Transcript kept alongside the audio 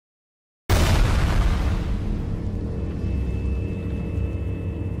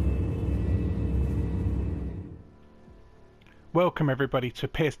Welcome everybody to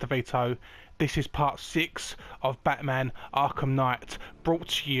Pierce the Veto. This is part 6 of Batman Arkham Knight, brought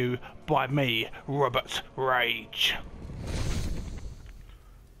to you by me, Robert Rage.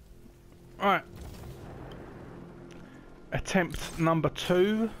 Right. Attempt number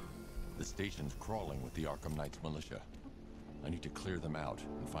 2. The station's crawling with the Arkham Knight's militia. I need to clear them out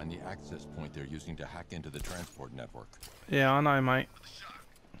and find the access point they're using to hack into the transport network. Yeah, I know, mate.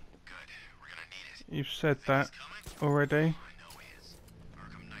 Good. We're gonna need it. You've said that already. I know he is.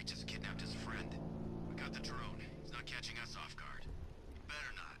 Arkham Knight just kidnapped his friend. We got the drone. He's not catching us off guard. He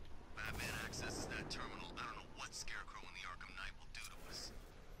better not. Batman accesses that terminal. I don't know what Scarecrow and the Arkham Knight will do to us.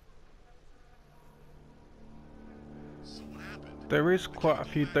 So what happened? There is quite a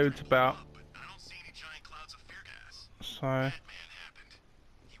few dudes about, But I don't see any giant clouds of fear gas. so Batman happened.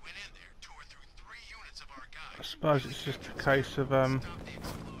 He went in there, tore through 3 units of our I guys. suppose it's just a case of Stop the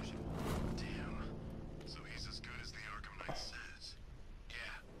explosion. Damn. So he's as good as the Arkham Knight says.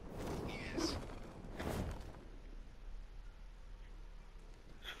 Yeah, he is.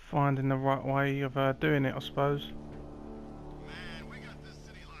 finding the right way of doing it, I suppose. Man, we got this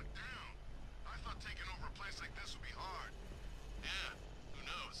city locked down. I thought taking over a place like this would be hard. Yeah, who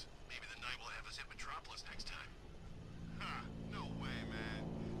knows? Maybe the Knight will have us hit Metropolis next time. Ha, no way, man.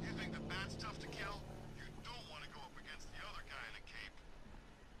 You think the Bat's tough to kill? You don't want to go up against the other guy in a cape.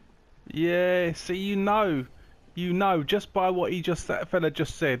 Yeah, see, you know, just by what that fella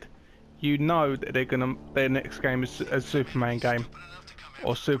just said, you know that their next game is a Superman game,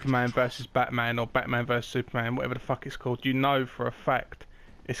 or Superman versus Batman, or Batman versus Superman, whatever the fuck it's called. You know for a fact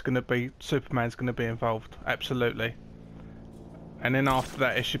it's gonna be Superman's gonna be involved, absolutely. And then after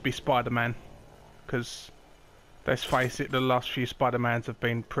that, it should be Spider-Man, because let's face it, the last few Spider-Mans have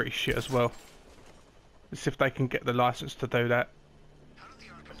been pretty shit as well. Let's see if they can get the license to do that.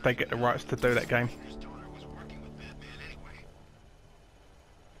 If they get the rights to do that game. His daughter was working with Batman anyway.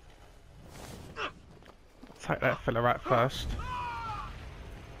 Take that fella out first,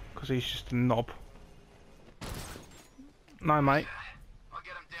 because he's just a knob. No, mate. I'll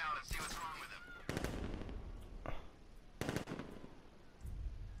get him down and see what's wrong with him.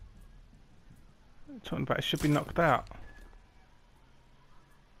 What are you talking about? It should be knocked out.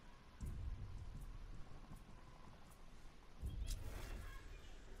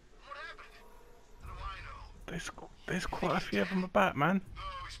 What happened? How do I know? There's quite a few of them about, man. No,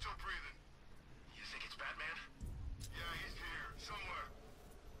 he's still breathing. You think it's Batman? Yeah, he's here, somewhere.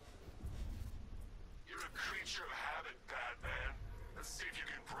 You're a creature of habit, Batman. Let's see if you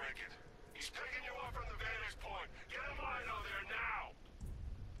can break it. He's picking you up from the vantage point. Get a mine over there now!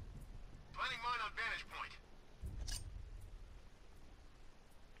 Planning mine on vantage point.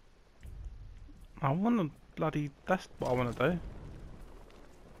 I wanna bloody. That's what I wanna do.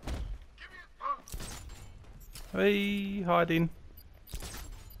 Give me a... Hey, hiding.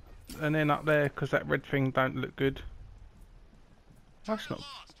 And then up there, because that red thing don't look good. That's not.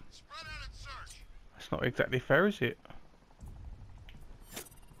 Lost. Spread out and search. That's not exactly fair, is it?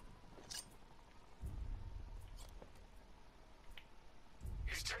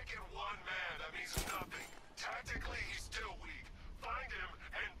 He's taken one man. That means nothing. Tactically, he's still weak. Find him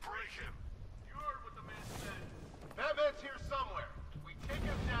and break him. You heard what the man said. Batman's here somewhere. We take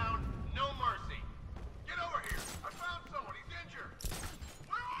him down, no mercy. Get over here. I found someone. He's injured.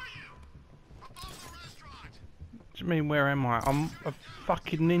 Where are you? Above the restaurant. What do you mean, where am I? I'm a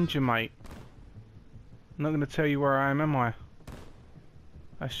fucking ninja, mate. I'm not gonna tell you where I am I?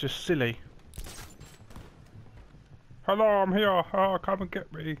 That's just silly. Hello, I'm here. Oh, come and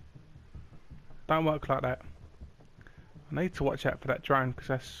get me. Don't work like that. I need to watch out for that drone, because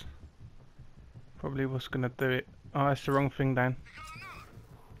that's probably what's gonna do it. Oh, that's the wrong thing, Dan. We got another.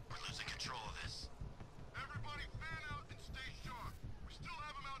 We're losing control of this. Everybody fan out and stay sharp. We still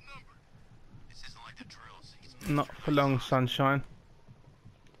have him outnumbered. This isn't like the drills. He's Not for long, sunshine.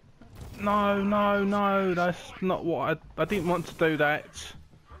 No, no, no. That's not what I didn't want to do that.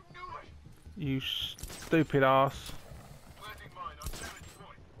 I knew it. You stupid ass. Planting mine on vantage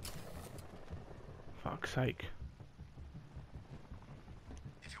point. Fuck's sake.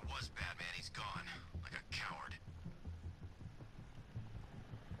 If it was Batman, he's gone. Like a coward.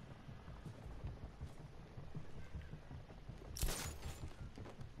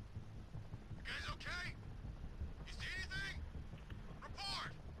 You guys okay? You see anything?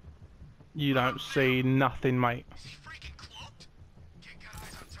 Report! You don't see nothing, mate. Is he freaking cloaked? Can't get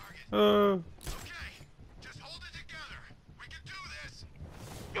eyes on target. Okay, just hold it together. We can do this.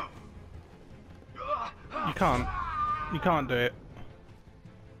 You can't do it.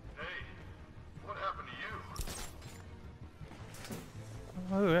 Hey, what happened to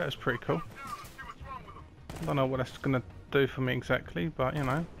you? Oh, that was pretty cool. Let's see what's wrong with him. I don't know what that's gonna do for me exactly, but you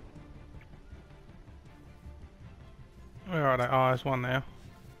know. Where are they? Oh, there's one there.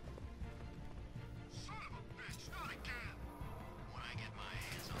 Son of a bitch, not again! When I get my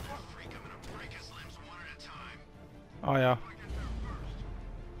hands on that freak, I'm gonna break his limbs one at a time. Oh yeah. I get there first.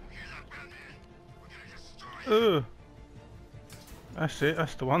 You hear that, Batman? We're gonna destroy him. Ugh. That's it.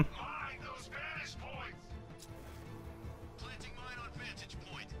 That's the one. Mine those vantage points! Planting mine on vantage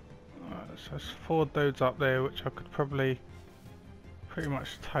point. Right, so there's 4 dudes up there, which I could probably pretty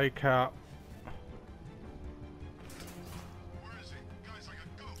much take out. Where is he? Guy's like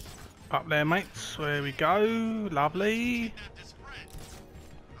a ghost. Up there, mates. There we go. Lovely. Kidnapped his friend.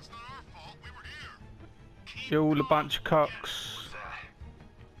 That's not our fault. We were here. Keep You're all a going. bunch of cocks.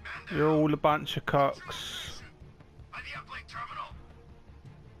 You're all a bunch of cocks. By the uplink terminal.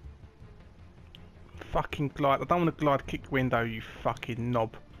 Fucking glide. I don't want to glide kick the window, you fucking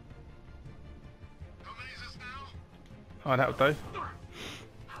knob. How many is this now? Oh, that'll do.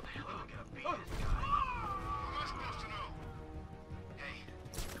 How the hell am I gonna beat this guy? How am I supposed to know?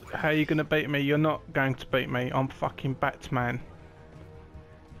 Hey, How are you gonna beat me? You're not going to beat me. I'm fucking Batman.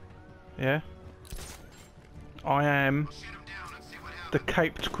 Yeah? I am shoot him down and see what the happens.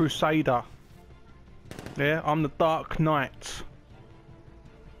 Caped Crusader. Yeah? I'm the Dark Knight.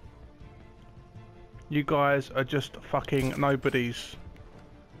 You guys are just fucking nobodies.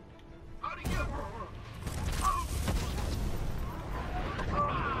 How'd he get?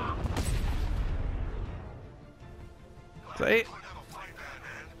 Is that it? Have a fight,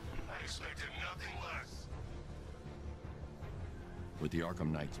 Batman. I expected nothing less. With the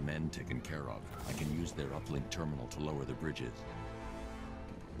Arkham Knight's men taken care of, I can use their uplink terminal to lower the bridges.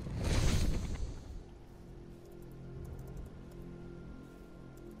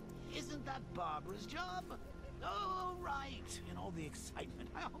 Isn't that Barbara's job? Oh, right. In all the excitement,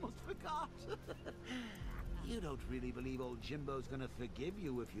 I almost forgot. You don't really believe old Jimbo's gonna forgive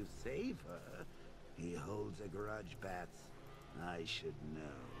you if you save her. He holds a grudge, Bats. I should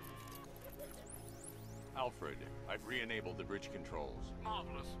know. Alfred, I've re-enabled the bridge controls.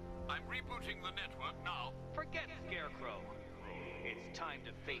 Marvelous. I'm rebooting the network now. Forget Scarecrow. It's time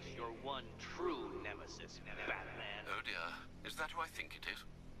to face your one true nemesis, Batman. Oh dear. Is that who I think it is?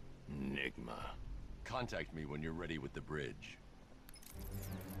 Enigma. Contact me when you're ready with the bridge.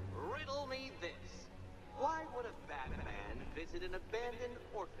 Riddle me this. Why would a Batman visit an abandoned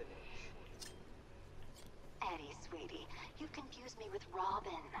orphanage? Eddie, sweetie, you confused me with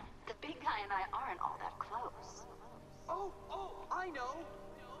Robin. The big guy and I aren't all that close. Oh, I know.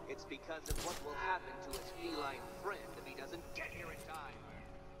 It's because of what will happen to his feline friend if he doesn't get here in time.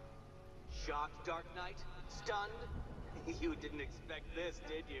 Shocked, Dark Knight? Stunned? You didn't expect this,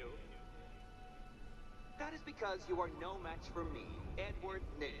 did you? That is because you are no match for me, Edward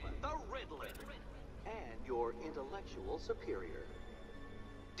Nygma, the Riddler, and your intellectual superior.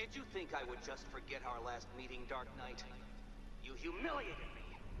 Did you think I would just forget our last meeting, Dark Knight? You humiliated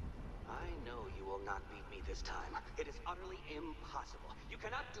me. I know you will not beat me this time. It is utterly impossible. You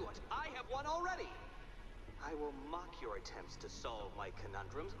cannot do it. I have won already. I will mock your attempts to solve my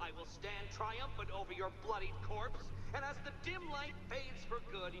conundrums. I will stand triumphant over your bloodied corpse. And as the dim light fades for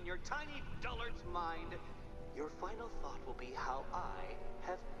good in your tiny dullard's mind, your final thought will be how I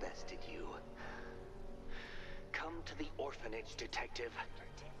have bested you. Come to the orphanage, detective,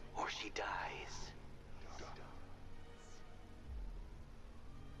 or she dies.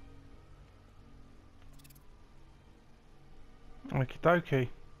 Okie dokie.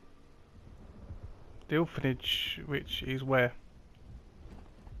 The orphanage, which is where?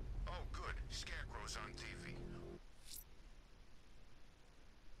 Oh, good. Scarecrow's on TV.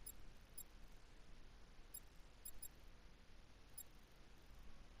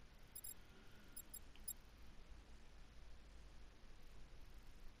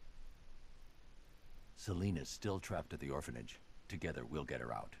 Selina's still trapped at the orphanage. Together, we'll get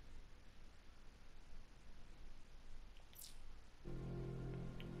her out.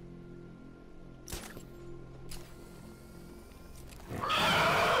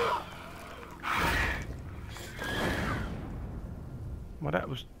 Well, that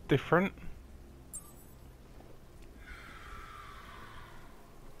was different.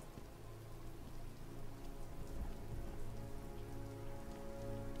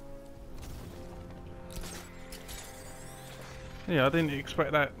 Yeah, I didn't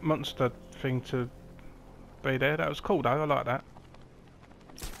expect that monster thing to be there. That was cool though, I like that.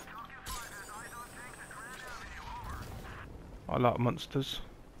 I like monsters.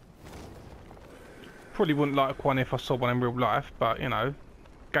 Probably wouldn't like one if I saw one in real life, but you know,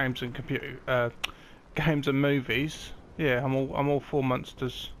 games and games and movies. Yeah, I'm all for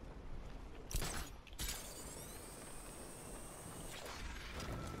monsters.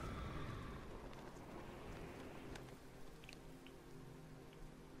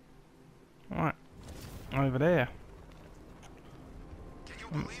 over there. Can you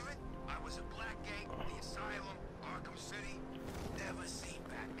believe it? I was at Blackgate, the Asylum, Arkham City. Never seen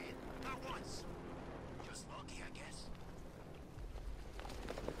Batman. Not once. Just lucky, I guess.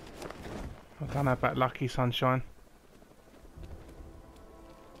 I don't know about lucky, sunshine.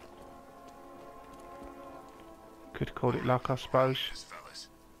 Could call it luck, I suppose. Yes, fellas.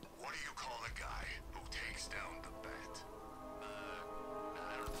 What do you call a guy who takes down the Bat?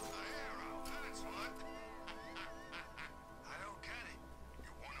 I don't know. A hero, that's what. I don't get it.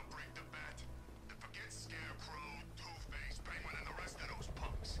 You want to break the Bat? Then forget Scarecrow, Two-Face, Penguin, and the rest of those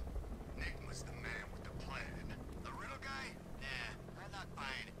punks. Nigma's the man with the plan. The riddle guy? Nah, I'm not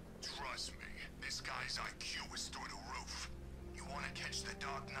buying it. Trust me, this guy's IQ is through the roof. You want to catch the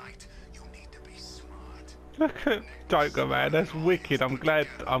Dark Knight, you need to be smart. Look at Joker, man. That's wicked. I'm glad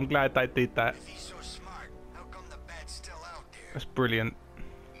they did that. If he's so smart, how come the Bat's still out there? That's brilliant.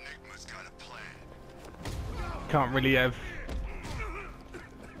 Nigma's got a plan. Can't really have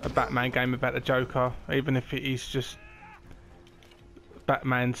a Batman game about the Joker, even if it is just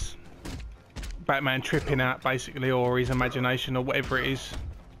Batman tripping out, basically, or his imagination, or whatever it is.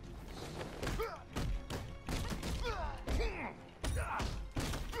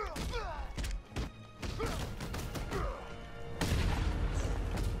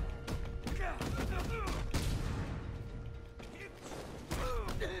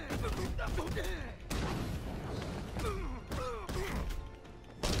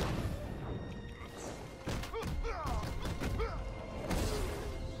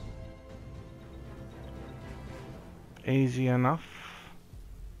 Easy enough.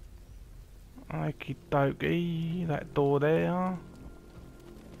 Okie dokie, that door there.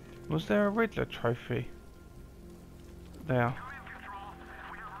 Was there a Riddler trophy? There.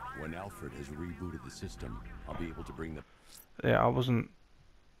 When Alfred has rebooted the system, I'll be able to bring the Yeah, I wasn't.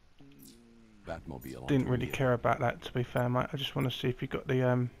 Batmobile. Didn't really care about that, to be fair, mate. I just want to see if you got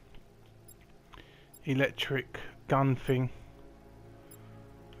the electric gun thing,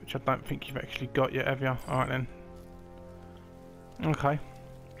 which I don't think you've actually got yet, have you? Alright then. Okay.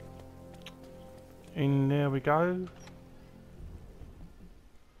 In there we go.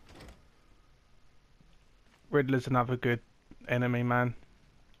 Riddler's another good enemy, man.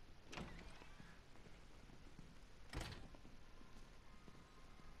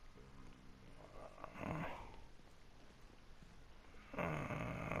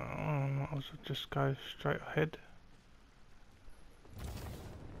 Might as well just go straight ahead.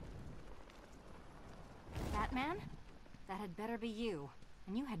 Batman? That had better be you.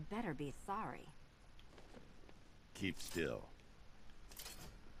 And you had better be sorry. Keep still.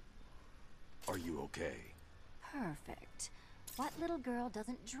 Are you okay? Perfect. What little girl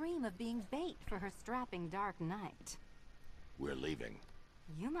doesn't dream of being bait for her strapping Dark Knight? We're leaving.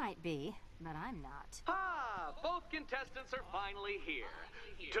 You might be, but I'm not. Ah, both contestants are finally here.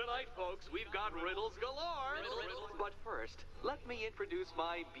 Tonight, folks, we've got riddles galore. But first, let me introduce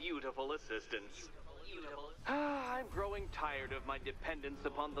my beautiful assistants. I'm growing tired of my dependence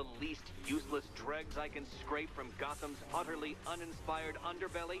upon the least useless dregs I can scrape from Gotham's utterly uninspired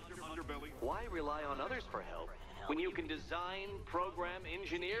underbelly. Why rely on others for help when you can design, program,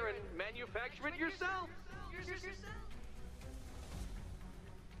 engineer, and manufacture it yourself?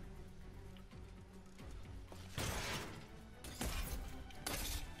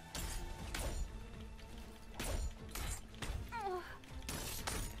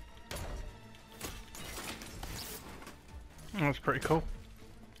 That's pretty cool.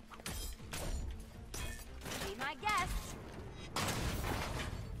 Be my guest.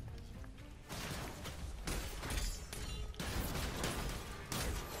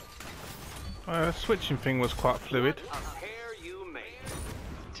 The switching thing was quite fluid. A pair you made.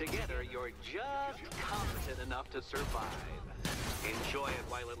 Together, you're just competent enough to survive. Enjoy it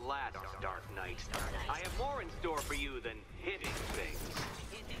while it lasts, Dark Knight. I have more in store for you than hitting things.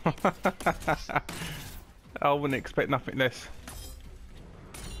 I wouldn't expect nothing less.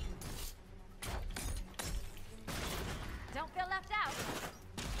 Don't feel left out.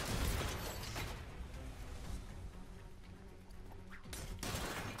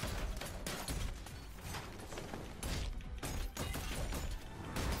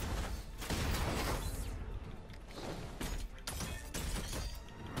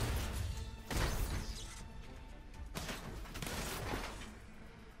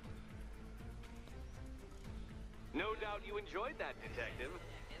 No doubt you enjoyed that, Detective.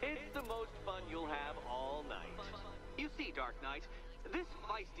 It's the most fun you'll have all night. You see, Dark Knight, this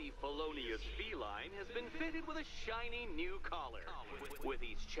feisty, felonious feline has been fitted with a shiny new collar. With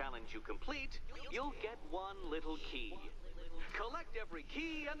each challenge you complete, you'll get one little key. Collect every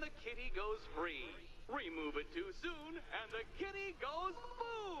key and the kitty goes free. Remove it too soon, and the kitty goes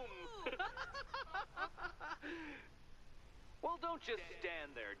boom! Well, don't just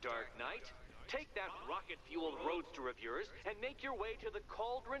stand there, Dark Knight. Take that rocket-fueled roadster of yours and make your way to the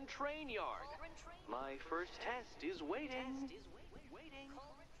Cauldron Train Yard. My first test is waiting.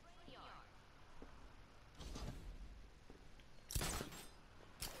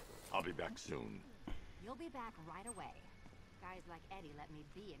 I'll be back soon. You'll be back right away. Guys like Eddie let me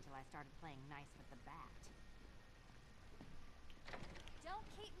be until I started playing nice with the bat. Don't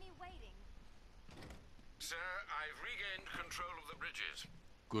keep me waiting. Sir, I've regained control of the bridges.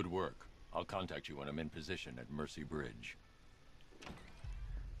 Good work. I'll contact you when I'm in position at Mercy Bridge.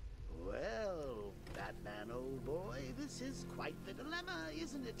 Well, Batman, old boy, this is quite the dilemma,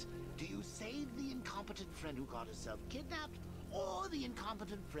 isn't it? Do you save the incompetent friend who got herself kidnapped, or the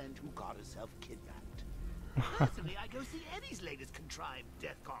incompetent friend who got herself kidnapped? Personally, I go see Eddie's latest contrived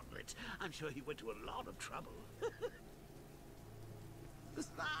death gauntlet. I'm sure he went to a lot of trouble.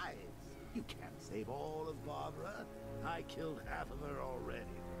 Besides, you can't save all of Barbara. I killed half of her already.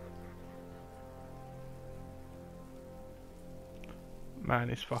 Man,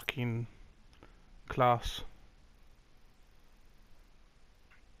 it's fucking class.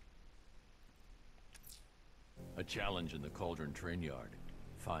 A challenge in the Cauldron Train Yard.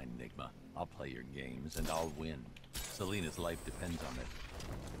 Fine, Nigma. I'll play your games and I'll win. Selena's life depends on it.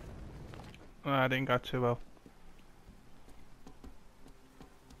 I didn't go too well.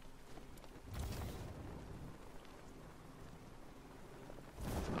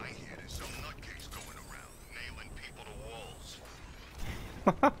 I hear there's some nutcase going around, nailing people to walls.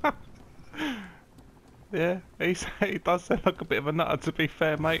 Yeah, he does sound like a bit of a nutter, to be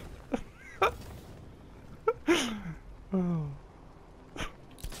fair, mate. Oh.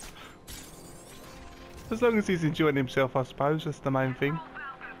 As long as he's enjoying himself, I suppose, that's the main thing.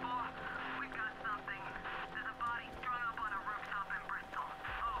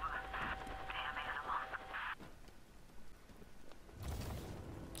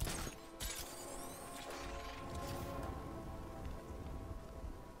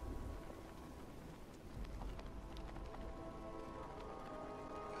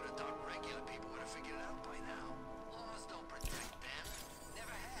 You'd have thought regular people would have figured it out by now. Laws don't protect them.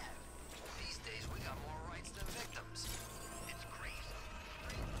 Never have. These days we got more rights than victims. It's crazy.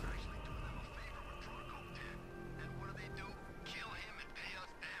 Strangers actually doing them a favor when Draco dead. And what do? Kill him and pay us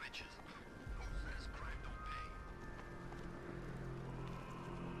damages. Who says crime don't pay?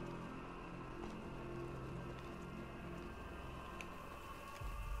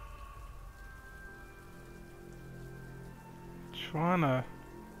 Trying to...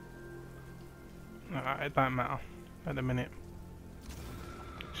 it don't matter at the minute.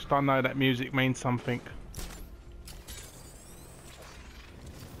 Just I know that music means something.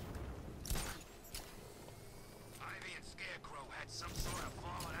 Ivy and Scarecrow had some sort of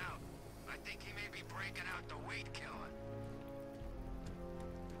falling out. I think he may be breaking out the weed killer.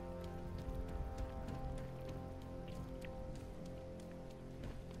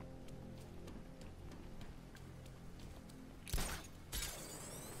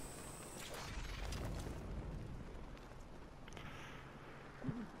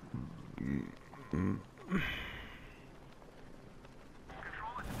 Control,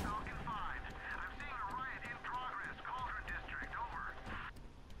 it's Falcon 5. I'm seeing a riot in progress. Cauldron District, over.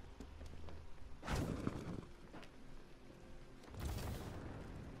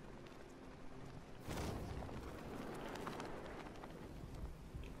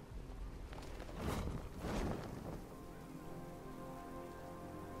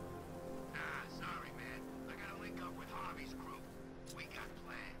 Sorry, man. I gotta link up with Harvey's group. We got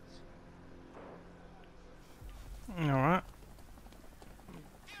plans. Alright.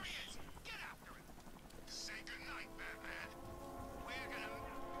 Here he is! Get after him! Say goodnight, Batman. We're gonna...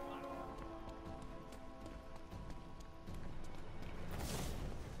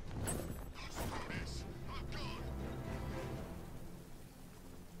 Let's do this. I'm gone.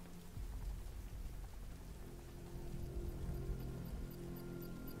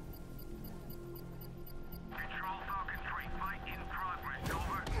 Control Falcon 3, fight in progress,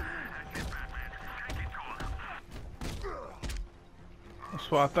 over. That's it, Batman. Take it to him. That's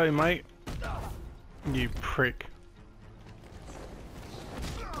what I do, mate. You prick.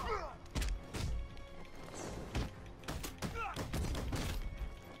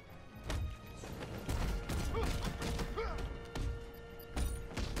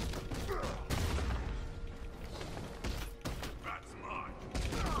 That's mine.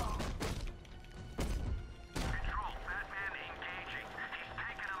 Control, Batman engaging. He's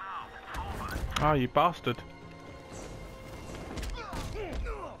taking him out. Over. Oh, you bastard.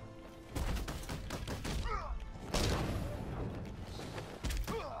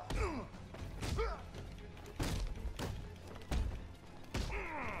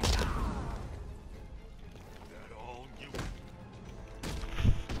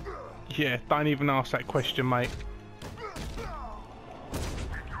 Yeah, don't even ask that question, mate.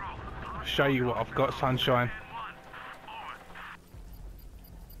 I'll show you what I've got, sunshine.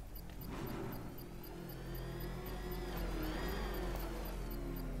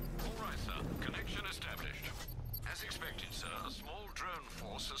 Alright, sir. Connection established. As expected, sir, a small drone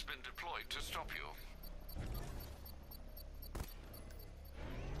force has been deployed to stop you.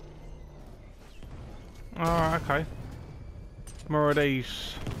 Oh, okay. More of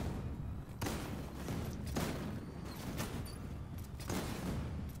these.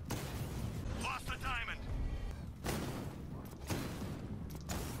 Lost the diamond.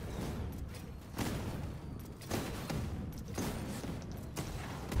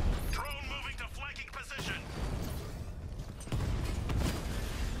 Drone moving to flanking position.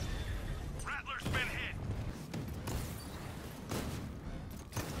 Rattler's been hit.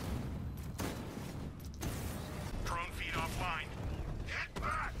 Drone feed offline. Get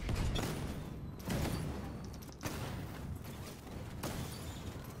back!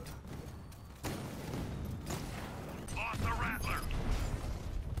 Lost the Rattler.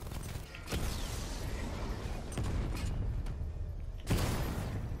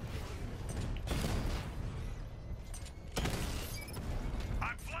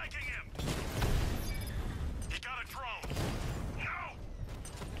 I'm flanking him. He got a drone. No!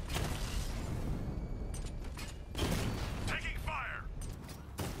 Taking fire.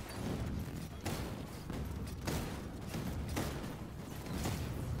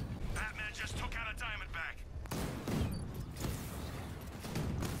 Batman just took out a Diamondback.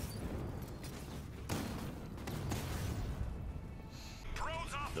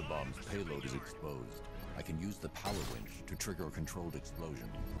 Drones off. The bomb's payload is exposed. I can use the power winch to trigger a controlled explosion.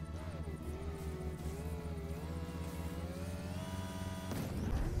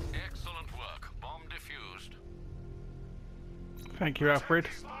 Excellent work. Bomb defused. Thank you, Alfred.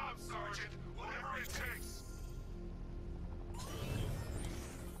 These bombs, Sergeant. Whatever it takes.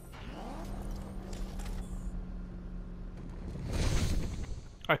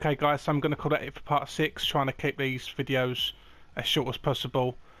 Okay, guys, so I'm going to call that it for part 6. Trying to keep these videos as short as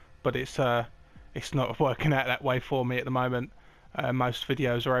possible, but it's not working out that way for me at the moment. Most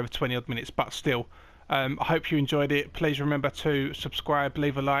videos are over 20 odd minutes, but still, I hope you enjoyed it. Please remember to subscribe,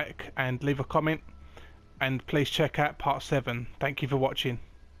 leave a like, and leave a comment. And please check out part 7. Thank you for watching.